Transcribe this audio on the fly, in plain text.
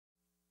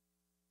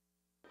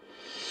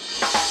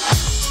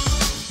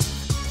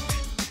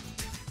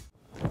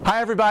Hi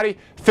everybody,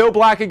 Phil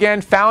Black again,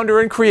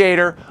 founder and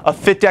creator of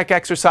FitDeck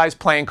Exercise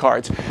Playing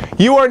Cards.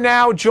 You are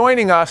now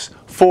joining us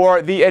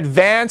for the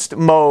advanced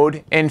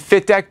mode in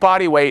FitDeck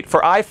Bodyweight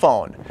for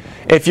iPhone.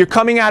 If you're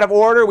coming out of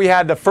order, we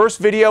had the first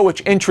video which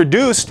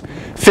introduced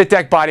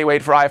FitDeck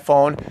Bodyweight for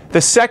iPhone.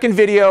 The second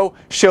video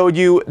showed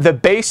you the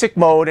basic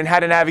mode and how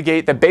to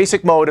navigate the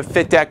basic mode of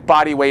FitDeck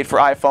Bodyweight for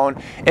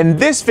iPhone. In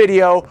this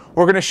video,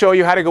 we're going to show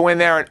you how to go in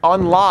there and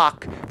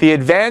unlock the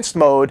advanced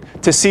mode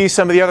to see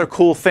some of the other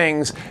cool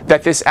things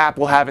that this app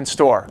will have in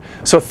store.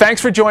 So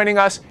thanks for joining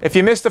us. If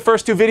you missed the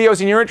first two videos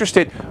and you're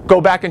interested,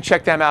 go back and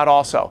check them out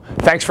also.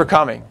 Thanks for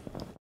coming.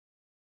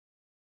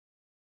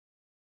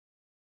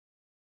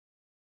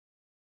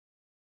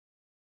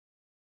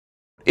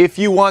 If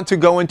you want to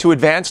go into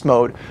advanced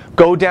mode,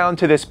 go down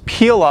to this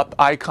peel up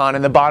icon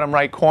in the bottom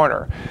right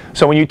corner.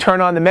 So when you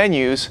turn on the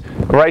menus,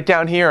 right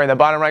down here in the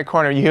bottom right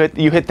corner, you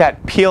hit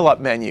that peel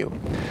up menu.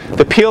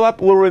 The peel up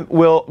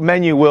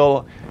menu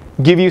will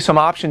give you some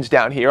options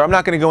down here. I'm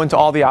not going to go into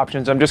all the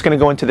options. I'm just going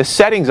to go into the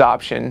settings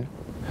option,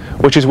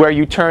 which is where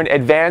you turn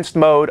advanced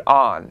mode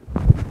on.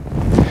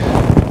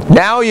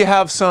 Now you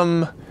have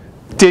some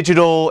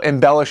digital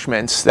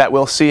embellishments that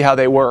we'll see how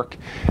they work.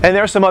 And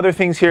there are some other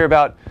things here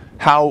about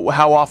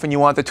how often you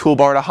want the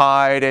toolbar to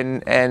hide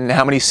and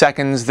how many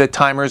seconds the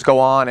timers go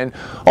on and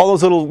all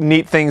those little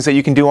neat things that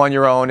you can do on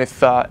your own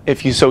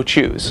if you so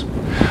choose.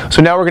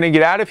 So now we're going to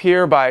get out of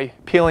here by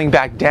peeling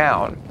back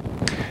down.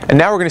 And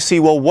now we're going to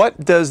see, well,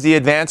 what does the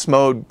advanced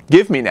mode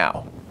give me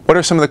now? What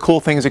are some of the cool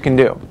things it can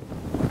do?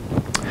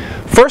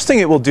 First thing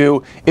it will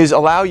do is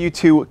allow you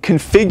to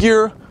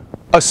configure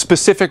a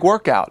specific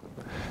workout.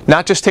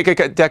 Not just take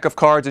a deck of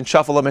cards and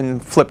shuffle them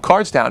and flip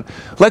cards down.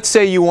 Let's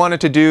say you wanted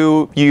to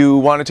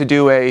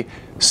do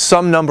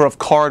some number of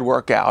card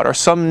workout or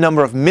some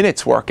number of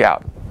minutes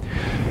workout.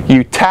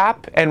 You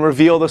tap and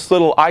reveal this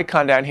little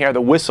icon down here,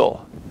 the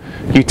whistle.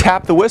 You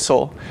tap the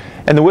whistle,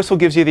 and the whistle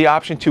gives you the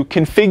option to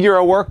configure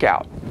a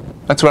workout.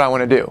 That's what I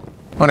want to do.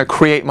 I want to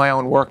create my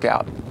own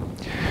workout.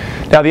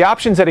 Now the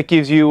options that it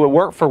gives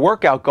you for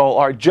workout goal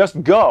are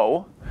just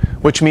go,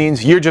 which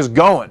means you're just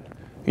going.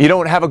 You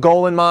don't have a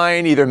goal in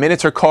mind, either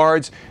minutes or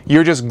cards,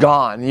 you're just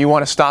gone. You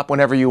want to stop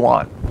whenever you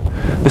want.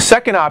 The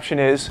second option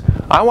is,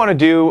 I want to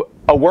do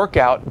a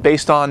workout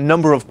based on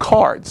number of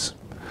cards.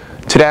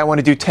 Today I want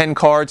to do 10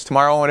 cards,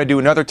 tomorrow I want to do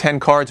another 10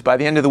 cards. By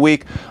the end of the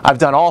week, I've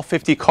done all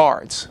 50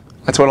 cards.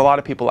 That's what a lot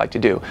of people like to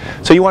do.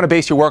 So you want to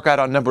base your workout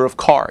on number of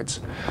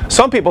cards.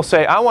 Some people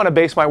say, I want to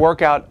base my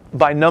workout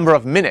by number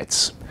of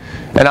minutes.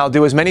 And I'll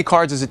do as many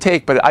cards as it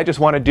takes, but I just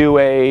want to do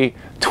a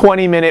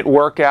 20-minute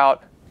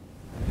workout.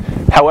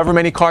 However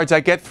many cards I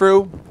get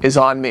through is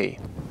on me.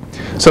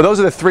 So those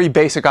are the three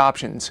basic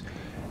options.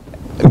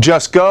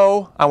 Just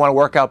go, I want to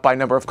work out by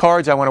number of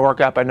cards, I want to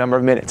work out by number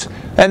of minutes.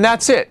 And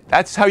that's it.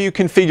 That's how you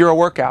configure a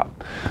workout.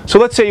 So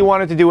let's say you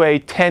wanted to do a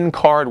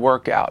 10-card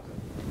workout,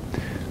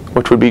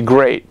 which would be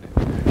great.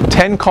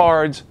 10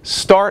 cards,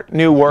 start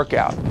new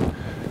workout.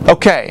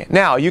 Okay,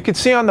 now you can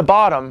see on the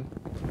bottom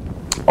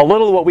a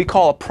little what we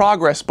call a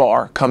progress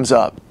bar comes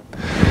up.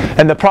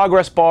 And the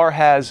progress bar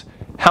has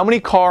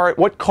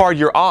what card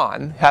you're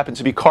on, happens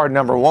to be card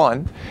number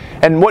 1,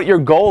 and what your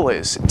goal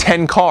is,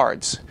 10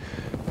 cards.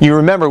 You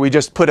remember we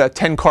just put a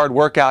 10-card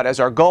workout as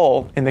our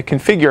goal in the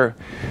configure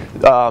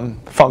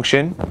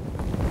function,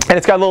 and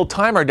it's got a little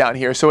timer down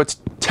here, so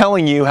it's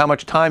telling you how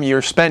much time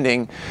you're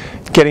spending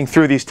getting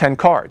through these 10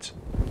 cards.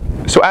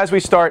 So as we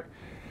start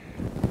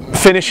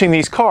finishing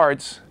these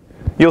cards,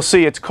 you'll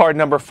see it's card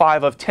number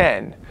 5 of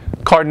 10.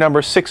 Card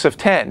number 6 of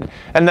 10,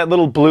 and that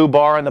little blue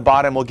bar on the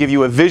bottom will give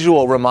you a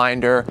visual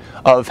reminder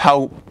of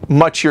how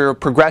much you're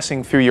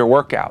progressing through your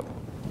workout.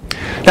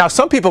 Now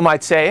some people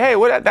might say, hey,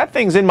 that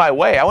thing's in my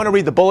way. I want to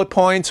read the bullet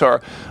points,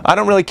 or I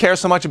don't really care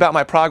so much about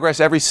my progress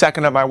every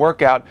second of my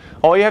workout.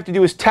 All you have to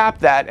do is tap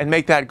that and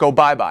make that go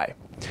bye-bye.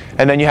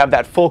 And then you have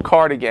that full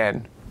card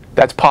again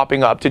that's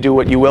popping up to do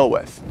what you will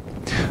with.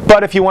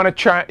 But if you want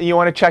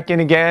to check in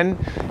again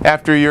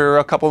after you're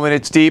a couple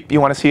minutes deep, you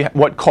want to see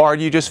what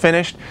card you just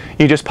finished,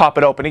 you just pop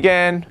it open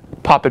again,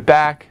 pop it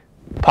back,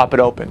 pop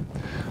it open.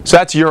 So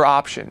that's your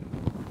option.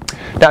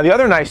 Now the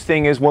other nice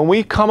thing is when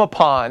we come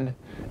upon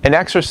an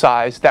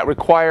exercise that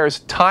requires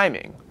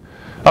timing.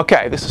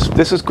 Okay,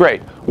 this is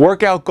great.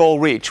 Workout goal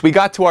reach. We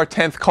got to our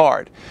 10th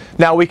card.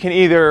 Now we can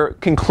either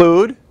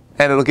conclude,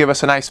 and it'll give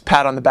us a nice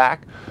pat on the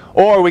back,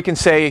 or we can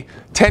say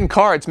 10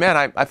 cards,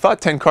 man, I thought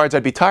 10 cards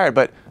I'd be tired,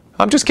 but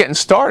I'm just getting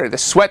started. The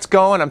sweat's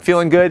going, I'm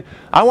feeling good.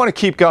 I want to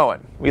keep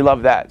going. We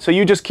love that. So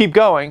you just keep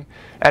going,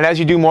 and as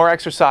you do more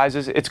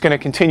exercises, it's going to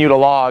continue to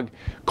log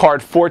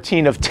card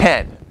 14 of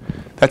 10.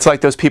 That's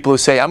like those people who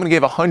say, I'm going to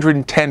give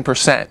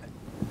 110%.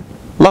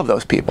 Love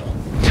those people.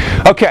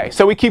 Okay,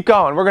 so we keep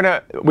going.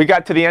 We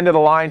got to the end of the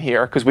line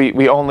here because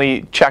we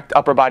only checked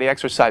upper body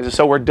exercises,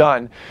 so we're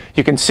done.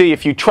 You can see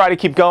if you try to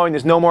keep going,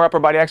 there's no more upper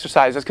body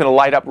exercise. It's going to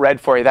light up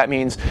red for you. That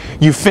means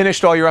you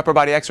finished all your upper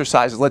body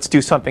exercises. Let's do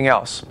something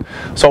else.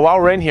 So while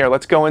we're in here,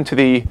 let's go into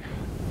the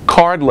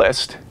card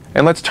list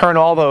and let's turn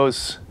all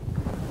those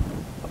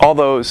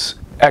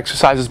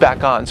exercises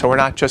back on, so we're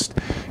not just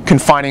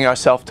confining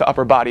ourselves to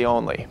upper body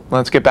only.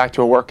 Let's get back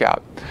to a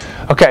workout.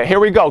 Okay, here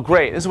we go.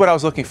 Great. This is what I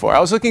was looking for. I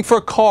was looking for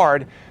a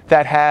card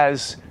that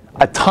has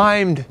a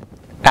timed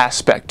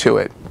aspect to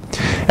it.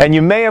 And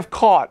you may have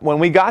caught when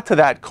we got to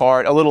that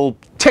card a little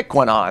tick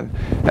went on.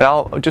 And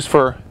I'll just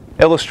for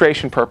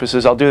illustration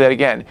purposes, I'll do that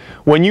again.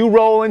 When you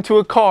roll into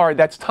a card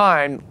that's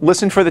timed,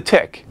 listen for the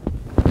tick.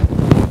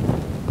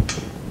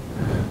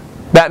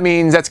 That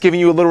means that's giving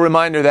you a little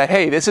reminder that,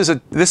 hey, this is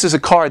a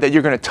card that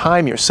you're going to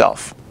time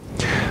yourself.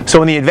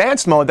 So in the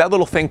advanced mode, that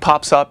little thing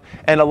pops up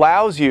and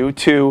allows you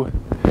to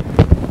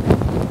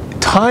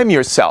time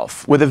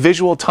yourself with a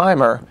visual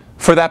timer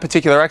for that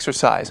particular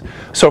exercise.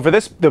 So for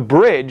this, the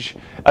bridge,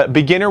 a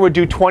beginner would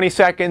do 20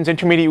 seconds,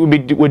 intermediate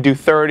would do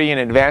 30, and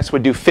advanced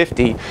would do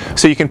 50.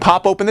 So you can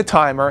pop open the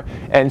timer,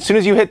 and as soon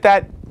as you hit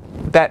that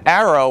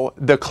arrow,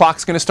 the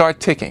clock's going to start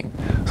ticking.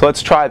 So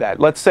let's try that.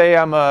 Let's say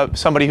I'm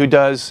somebody who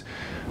does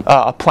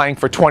a plank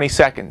for 20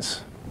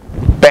 seconds.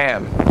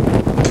 Bam.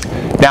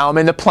 Now I'm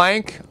in the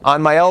plank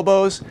on my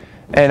elbows,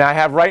 and I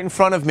have right in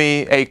front of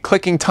me a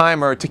clicking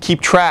timer to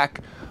keep track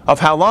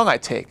of how long I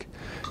take.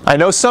 I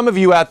know some of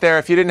you out there,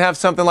 if you didn't have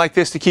something like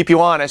this to keep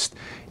you honest,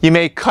 you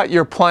may cut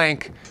your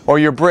plank or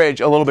your bridge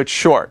a little bit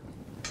short.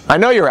 I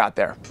know you're out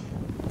there.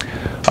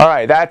 All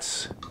right,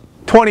 that's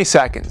 20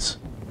 seconds.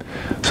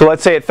 So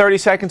let's say at 30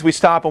 seconds we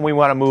stop and we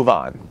want to move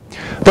on.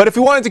 But if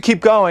we wanted to keep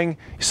going,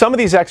 some of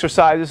these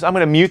exercises, I'm going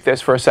to mute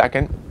this for a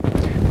second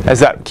as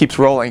that keeps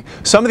rolling.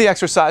 Some of the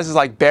exercises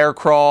like bear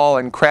crawl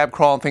and crab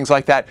crawl and things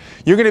like that,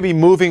 you're going to be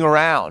moving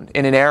around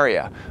in an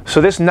area.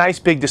 So this nice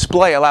big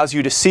display allows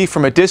you to see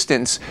from a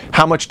distance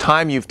how much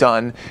time you've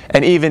done,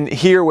 and even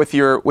here with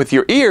your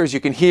ears you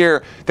can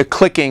hear the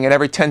clicking, and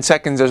every 10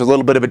 seconds there's a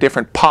little bit of a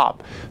different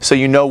pop, so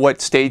you know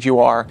what stage you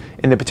are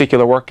in the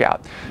particular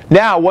workout.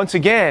 Now once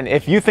again,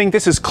 if you think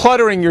this is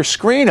cluttering your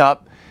screen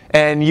up,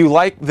 and you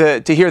like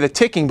to hear the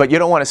ticking, but you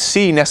don't want to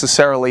see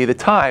necessarily the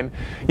time,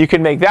 you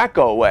can make that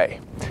go away.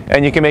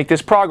 And you can make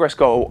this progress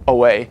go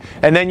away.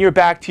 And then you're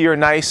back to your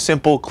nice,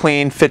 simple,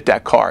 clean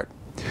FitDeck card.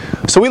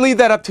 So we leave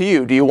that up to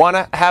you. Do you want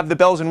to have the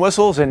bells and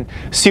whistles and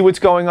see what's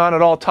going on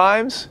at all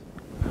times?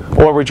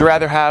 Or would you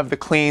rather have the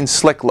clean,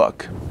 slick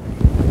look?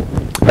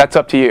 That's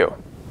up to you.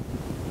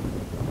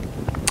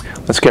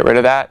 Let's get rid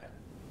of that.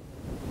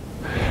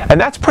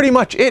 And that's pretty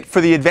much it for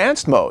the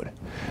advanced mode.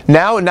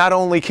 Now, not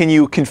only can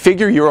you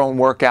configure your own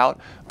workout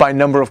by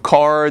number of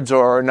cards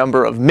or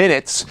number of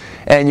minutes,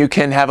 and you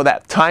can have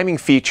that timing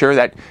feature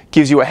that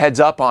gives you a heads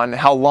up on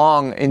how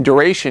long in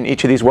duration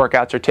each of these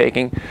workouts are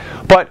taking,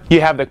 but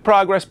you have the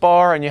progress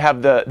bar and you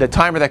have the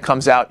timer that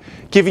comes out,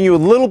 giving you a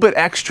little bit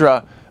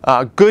extra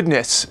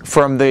goodness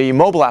from the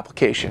mobile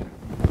application.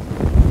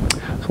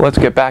 So let's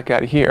get back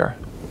out of here.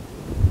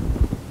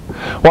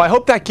 Well, I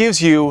hope that gives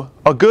you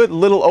a good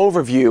little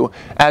overview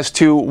as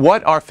to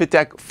what our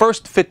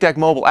first FitDeck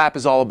Mobile app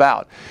is all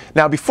about.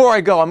 Now, before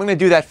I go, I'm going to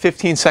do that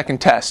 15-second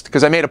test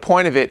because I made a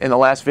point of it in the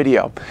last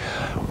video.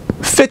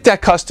 FitDeck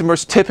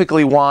customers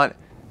typically want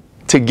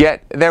to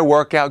get their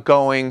workout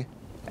going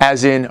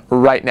as in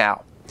right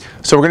now.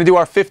 So we're going to do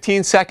our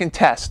 15-second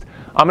test.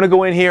 I'm going to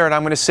go in here and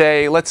I'm going to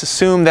say, let's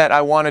assume that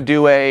I want to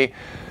do a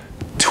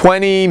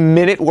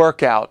 20-minute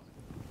workout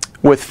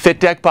with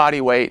FitDeck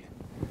Bodyweight,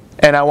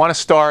 and I want to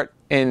start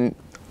in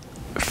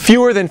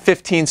fewer than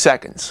 15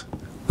 seconds.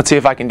 Let's see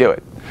if I can do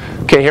it.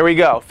 Okay, here we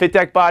go.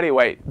 FitDeck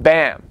Bodyweight.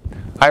 Bam.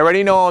 I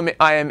already know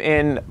I am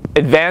in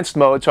advanced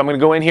mode, so I'm going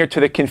to go in here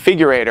to the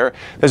configurator.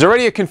 There's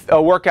already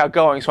a workout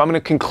going, so I'm going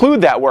to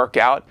conclude that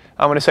workout.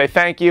 I'm going to say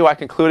thank you. I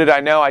concluded.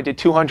 I know I did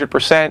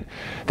 200%.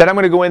 Then I'm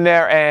going to go in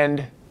there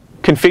and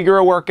configure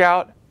a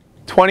workout.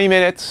 20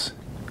 minutes.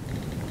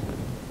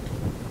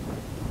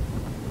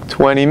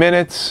 20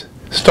 minutes.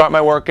 Start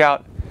my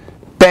workout.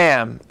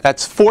 Bam,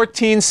 that's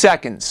 14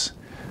 seconds.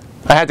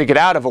 I had to get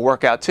out of a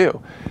workout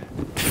too.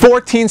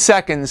 14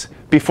 seconds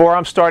before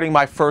I'm starting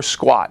my first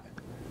squat.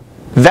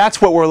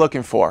 That's what we're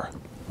looking for.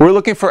 We're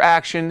looking for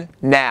action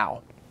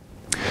now.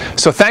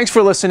 So thanks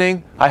for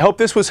listening. I hope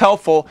this was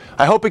helpful.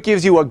 I hope it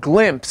gives you a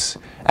glimpse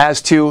as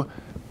to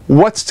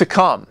what's to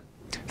come.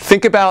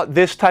 Think about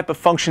this type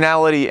of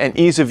functionality and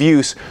ease of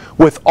use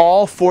with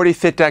all 40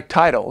 FitDeck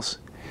titles.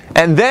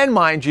 And then,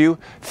 mind you,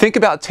 think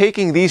about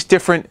taking these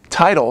different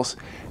titles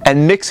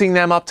and mixing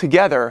them up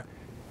together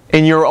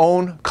in your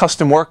own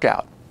custom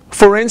workout.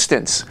 For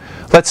instance,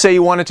 let's say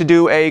you wanted to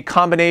do a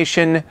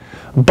combination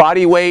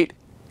bodyweight,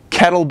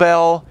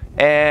 kettlebell,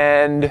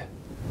 and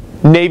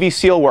Navy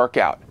SEAL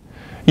workout.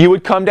 You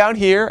would come down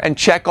here and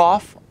check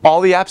off all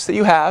the apps that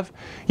you have.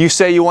 You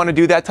say you want to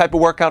do that type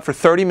of workout for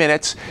 30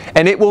 minutes,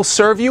 and it will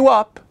serve you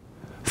up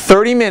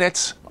 30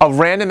 minutes of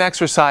random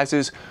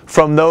exercises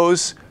from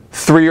those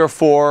 3 or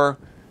 4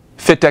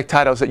 FitDeck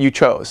titles that you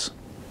chose.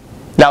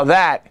 Now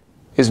that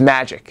is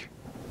magic.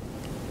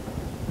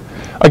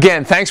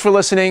 Again, thanks for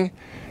listening.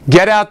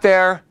 Get out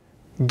there,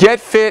 get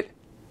fit,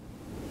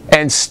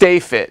 and stay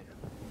fit.